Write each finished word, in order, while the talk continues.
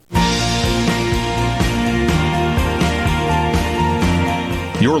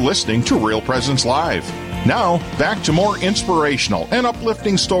You're listening to Real Presence Live. Now, back to more inspirational and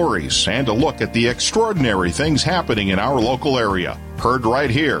uplifting stories and a look at the extraordinary things happening in our local area. Heard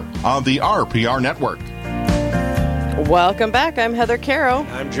right here on the RPR Network. Welcome back. I'm Heather Caro.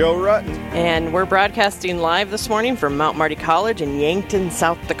 I'm Joe Rutten. And we're broadcasting live this morning from Mount Marty College in Yankton,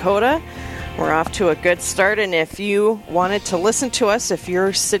 South Dakota. We're off to a good start, and if you wanted to listen to us, if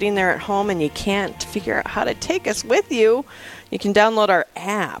you're sitting there at home and you can't figure out how to take us with you, you can download our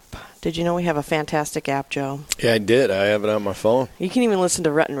app. Did you know we have a fantastic app, Joe? Yeah, I did. I have it on my phone. You can even listen to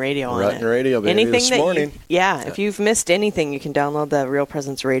Rutten Radio on it. Rutten Radio, baby, this morning. If you've missed anything, you can download the Real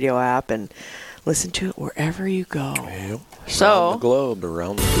Presence Radio app and listen to it wherever you go. Yep. So, around the globe.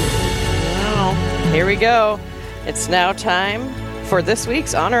 Wow. Here we go. It's now time for this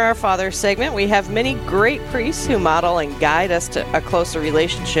week's Honor Our Father segment. We have many great priests who model and guide us to a closer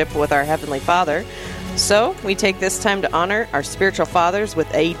relationship with our Heavenly Father. So we take this time to honor our spiritual fathers with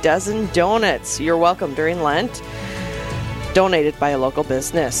a dozen donuts. You're welcome during Lent, donated by a local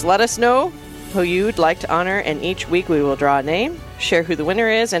business. Let us know who you'd like to honor, and each week we will draw a name, share who the winner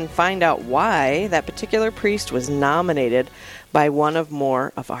is, and find out why that particular priest was nominated by one of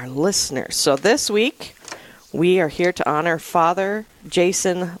more of our listeners. So this week, we are here to honor Father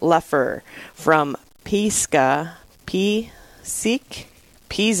Jason Leffer from Pisgah, Pizik,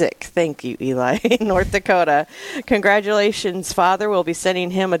 thank you, Eli, North Dakota. Congratulations, Father. We'll be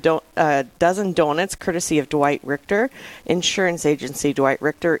sending him a dozen donuts, courtesy of Dwight Richter Insurance Agency. Dwight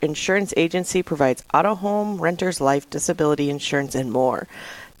Richter Insurance Agency provides auto, home, renters, life, disability insurance, and more.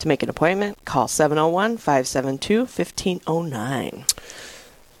 To make an appointment, call 701-572-1509.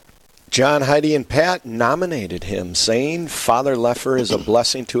 John, Heidi, and Pat nominated him, saying, Father Leffer is a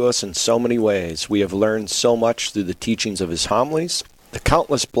blessing to us in so many ways. We have learned so much through the teachings of his homilies, the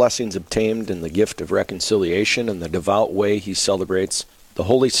countless blessings obtained in the gift of reconciliation, and the devout way he celebrates the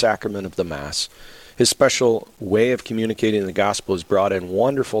Holy Sacrament of the Mass. His special way of communicating the gospel has brought in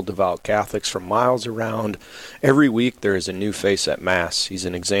wonderful devout Catholics from miles around. Every week there is a new face at Mass. He's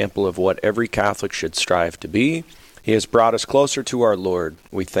an example of what every Catholic should strive to be. He has brought us closer to our Lord.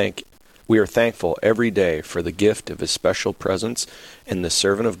 We are thankful every day for the gift of his special presence in the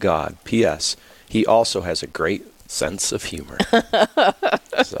servant of God. P.S. He also has a great sense of humor.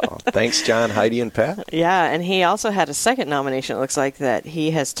 So, thanks, John, Heidi, and Pat. Yeah, and he also had a second nomination. It looks like that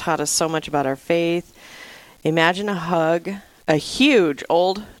he has taught us so much about our faith. Imagine a hug, a huge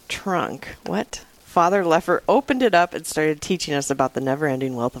old trunk. What? Father Leffer opened it up and started teaching us about the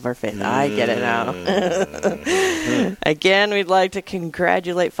never-ending wealth of our faith. I get it now. Again, we'd like to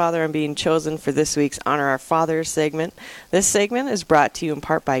congratulate Father on being chosen for this week's Honor Our Fathers segment. This segment is brought to you in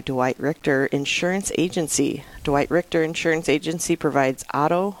part by Dwight Richter Insurance Agency. Dwight Richter Insurance Agency provides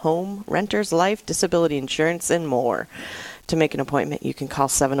auto, home, renters, life, disability insurance, and more. To make an appointment, you can call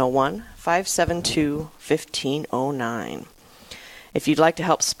 701-572-1509. If you'd like to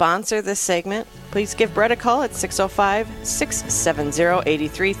help sponsor this segment, please give Brett a call at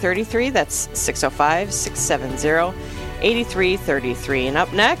 605-670-8333. That's 605-670-8333. And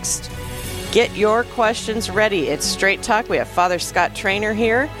up next, get your questions ready. It's Straight Talk. We have Father Scott Trainer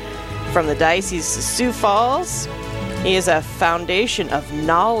here from the Diocese of Sioux Falls. He is a foundation of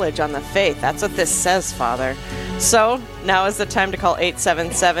knowledge on the faith. That's what this says, Father. So now is the time to call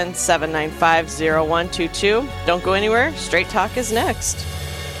 877-795-0122. Don't go anywhere. Straight Talk is next.